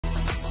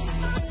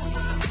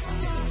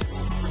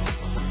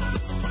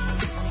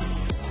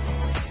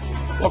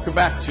Welcome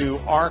back to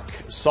ARC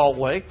Salt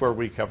Lake, where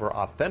we cover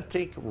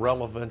authentic,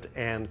 relevant,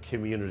 and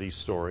community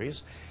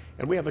stories.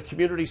 And we have a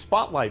community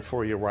spotlight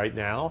for you right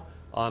now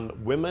on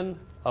Women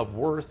of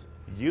Worth,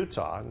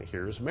 Utah. And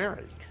here's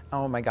Mary.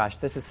 Oh my gosh,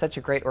 this is such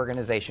a great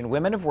organization.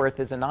 Women of Worth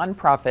is a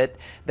nonprofit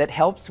that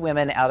helps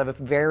women out of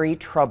very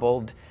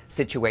troubled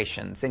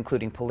situations,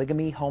 including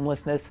polygamy,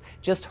 homelessness,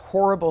 just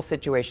horrible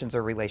situations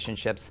or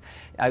relationships.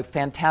 A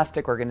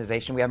fantastic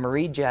organization. We have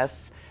Marie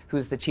Jess,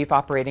 who's the Chief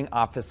Operating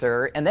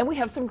Officer, and then we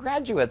have some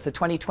graduates, a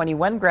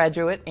 2021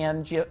 graduate,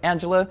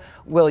 Angela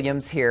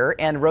Williams here,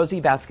 and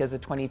Rosie Vasquez, a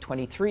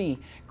 2023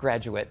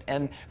 graduate.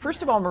 And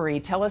first of all, Marie,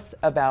 tell us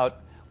about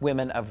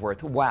Women of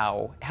Worth.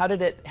 Wow, how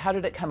did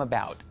it come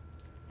about?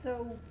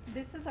 So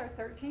this is our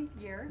 13th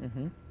year.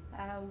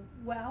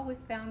 WOW was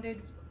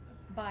founded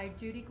by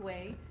Judy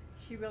Guay.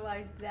 She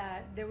realized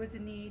that there was a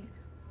need.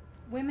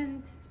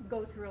 Women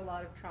go through a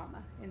lot of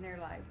trauma in their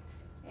lives,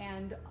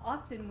 and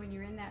often when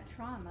you're in that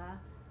trauma,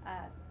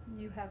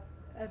 you have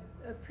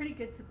a pretty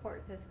good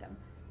support system.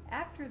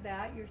 After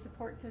that, your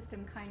support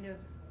system kind of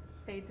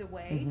fades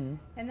away,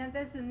 and then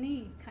there's a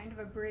need, kind of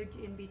a bridge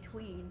in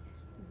between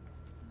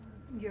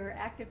your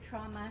active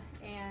trauma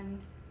and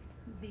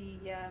the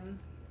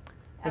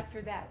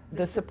after that,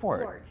 the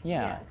support.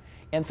 Yeah. Yes.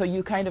 And so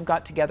you kind of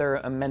got together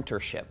a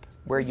mentorship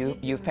where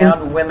you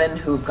found women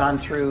who've gone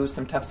through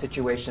some tough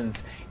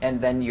situations, and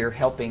then you're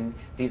helping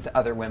these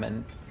other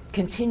women,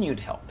 continued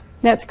help.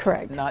 That's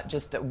correct. Not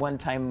just a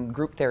one-time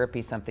group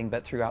therapy something,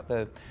 but throughout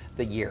the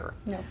year.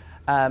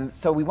 No.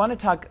 So we want to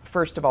talk,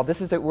 first of all,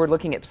 we're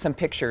looking at some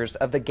pictures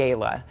of the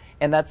gala,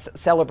 and that's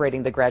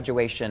celebrating the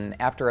graduation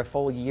after a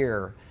full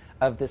year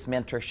of this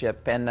mentorship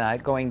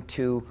and going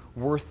to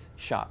worth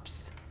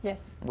shops. Yes.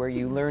 Where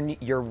you learn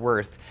your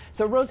worth.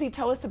 So Rosie,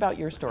 tell us about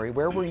your story.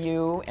 Where were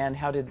you, and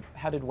how did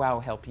WOW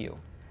help you?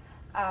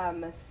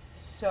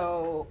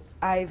 So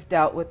I've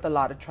dealt with a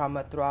lot of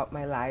trauma throughout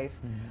my life.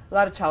 A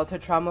lot of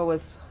childhood trauma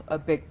was a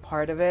big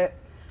part of it.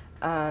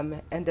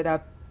 Ended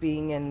up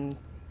being in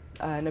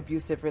an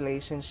abusive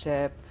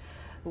relationship,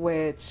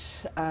 which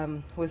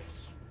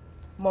was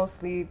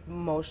mostly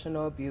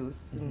emotional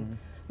abuse and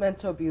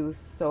mental abuse.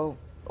 So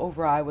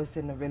overall, I was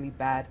in a really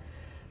bad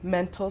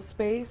mental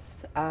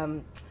space.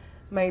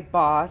 My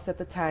boss at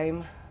the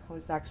time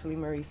was actually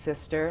Marie's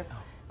sister.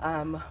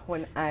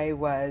 When I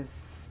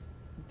was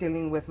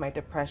dealing with my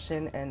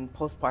depression and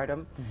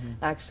postpartum,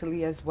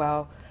 actually as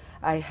well,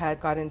 I had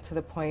gotten to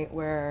the point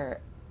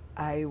where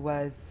I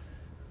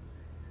was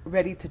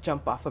ready to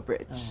jump off a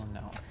bridge. Oh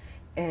no.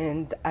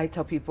 And I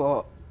tell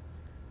people,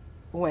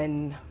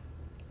 when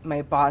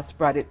my boss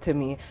brought it to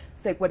me,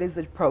 it's like, what is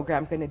the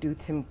program going to do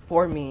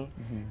for me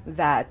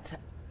that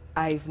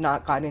I've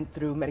not gotten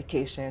through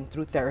medication,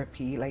 through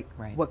therapy, like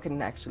what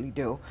can it actually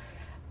do?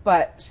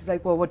 But she's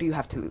like, well, what do you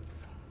have to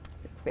lose?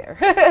 I said,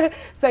 fair.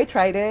 So I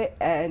tried it,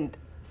 and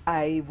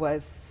I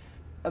was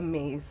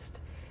amazed.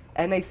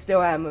 And I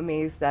still am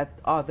amazed at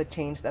all the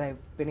change that I've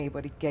been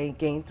able to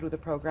gain through the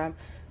program.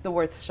 The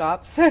Worth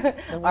shops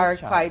are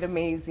quite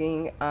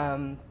amazing.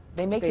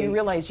 They make you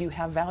realize you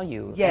have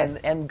value,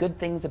 and good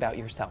things about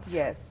yourself.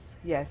 Yes,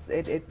 yes.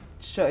 It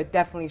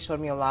definitely showed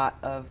me a lot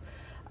of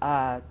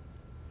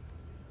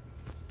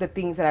the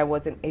things that I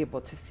wasn't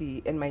able to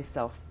see in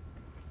myself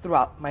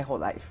throughout my whole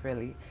life,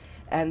 really.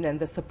 And then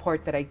the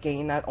support that I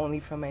gained, not only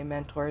from my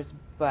mentors,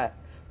 but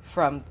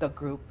from the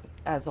group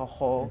as a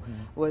whole,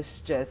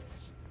 was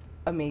just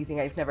amazing.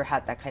 I've never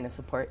had that kind of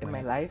support in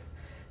my life.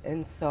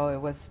 And so it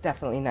was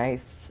definitely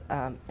nice,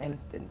 and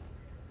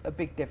a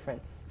big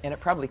difference. And it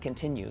probably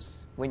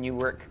continues when you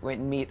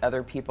meet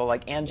other people.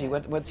 Like Angie,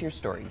 what's your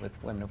story with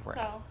Women of Worth?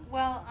 So,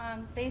 well,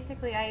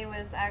 basically I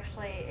was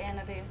actually in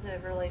a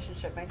abusive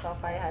relationship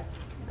myself. I had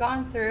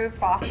gone through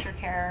foster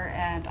care,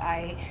 and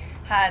I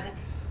had,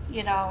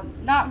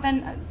 not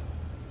been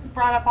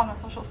brought up on the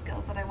social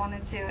skills that I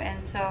wanted to,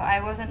 and so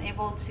I wasn't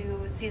able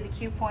to see the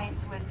cue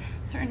points with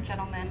certain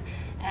gentlemen,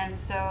 and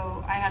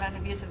so I had an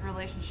abusive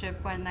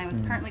relationship when I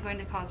was currently going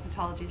to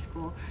cosmetology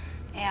school.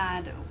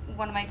 And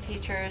one of my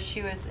teachers,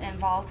 she was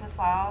involved with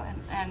WOW,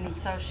 and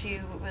so she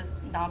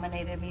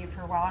nominated me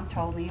for WOW and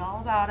told me all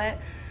about it.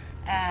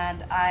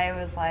 And I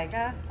was like,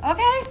 okay,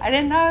 I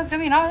didn't know I was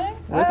going to be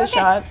nominated. Worth a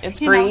shot. It's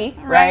free,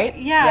 right?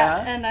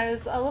 Yeah. And I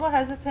was a little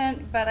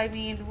hesitant, but I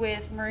mean,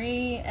 with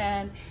Marie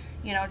and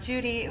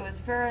Judy,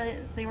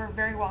 they were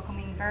very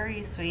welcoming,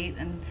 very sweet,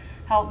 and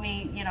helped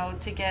me,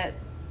 to get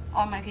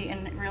on my feet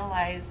and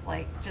realize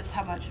just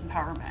how much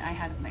empowerment I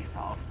had in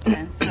myself.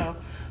 And so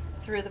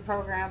through the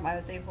program, I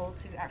was able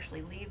to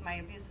actually leave my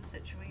abusive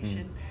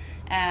situation,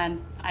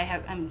 and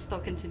I'm still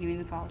continuing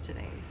the follow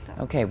today. So.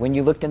 Okay, when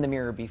you looked in the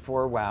mirror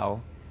before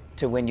WOW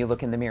to when you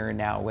look in the mirror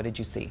now, what did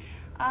you see?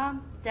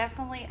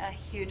 Definitely a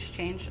huge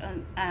change.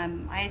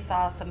 I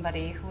saw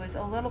somebody who was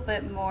a little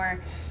bit more,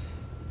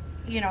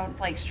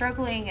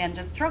 struggling, and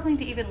just struggling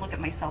to even look at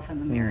myself in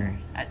the mirror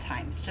at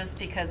times, just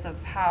because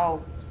of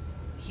how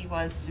he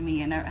was to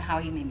me and how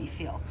he made me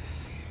feel.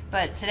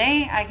 But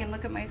today I can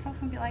look at myself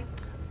and be like,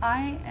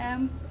 I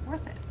am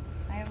worth it.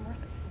 I am worth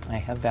it. I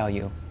have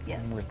value.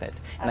 Yes. I'm worth it.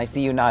 And I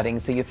see you nodding,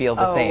 so you feel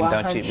the same,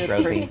 don't you,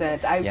 Rosie?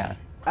 100%.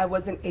 I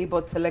wasn't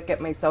able to look at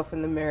myself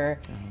in the mirror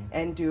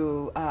and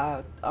do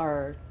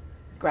our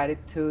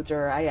gratitudes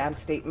or I am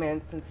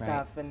statements and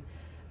stuff, and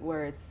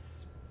where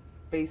it's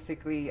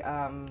basically,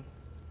 I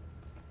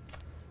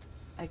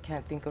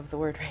can't think of the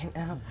word right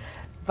now,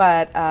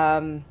 but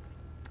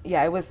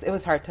yeah, it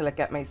was hard to look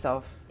at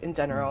myself in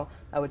general.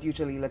 I would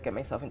usually look at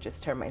myself and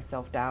just turn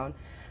myself down.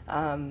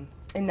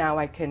 And now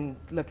I can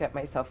look at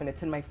myself, and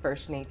it's in my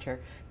first nature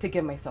to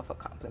give myself a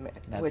compliment,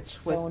 That's which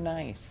so was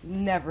nice.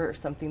 never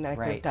something that I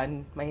could have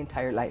done my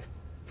entire life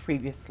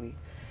previously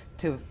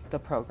to the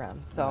program.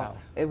 So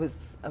it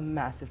was a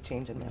massive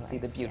change in my life. See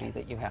the beauty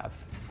that you have.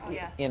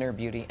 Yes. Inner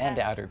beauty and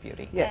outer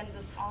beauty. Yes.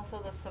 And also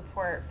the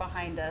support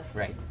behind us.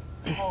 Right.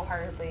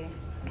 Wholeheartedly.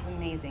 It's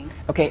amazing.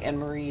 Okay, and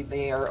Marie,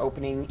 you're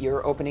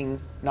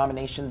opening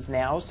nominations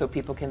now so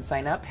people can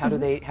sign up. How do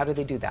they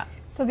do that?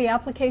 So the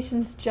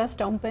application's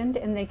just opened,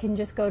 and they can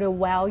just go to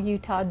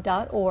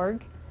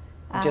wowutah.org.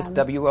 Just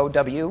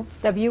WOW?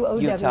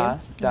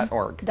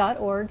 Utah.org.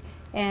 .org,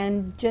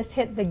 and just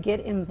hit the Get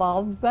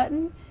Involved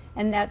button,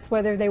 and that's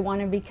whether they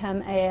want to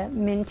become a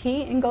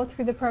mentee and go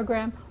through the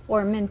program,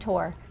 or a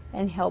mentor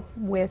and help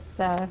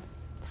with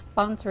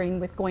sponsoring,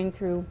 with going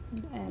through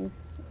and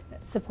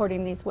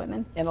supporting these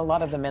women. And a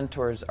lot of the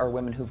mentors are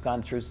women who've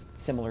gone through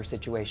similar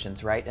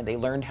situations, right? And they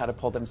learned how to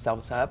pull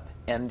themselves up,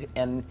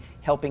 and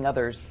helping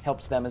others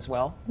helps them as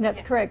well.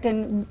 That's correct.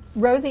 And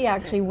Rosie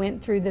actually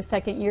went through the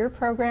second year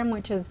program,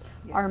 which is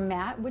our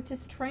MAT, which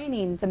is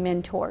training the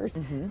mentors.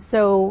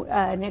 So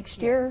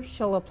next year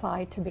she'll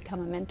apply to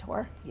become a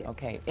mentor.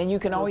 Okay, and you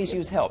can always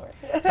use help.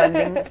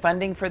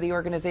 Funding for the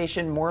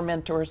organization, more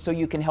mentors, so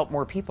you can help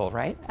more people,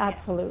 right?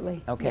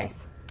 Absolutely. Okay.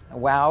 Yes.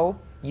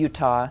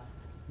 WowUtah.org.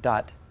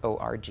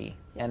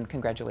 And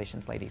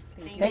congratulations, ladies.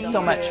 Thanks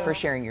so much for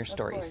sharing your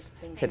stories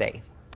today.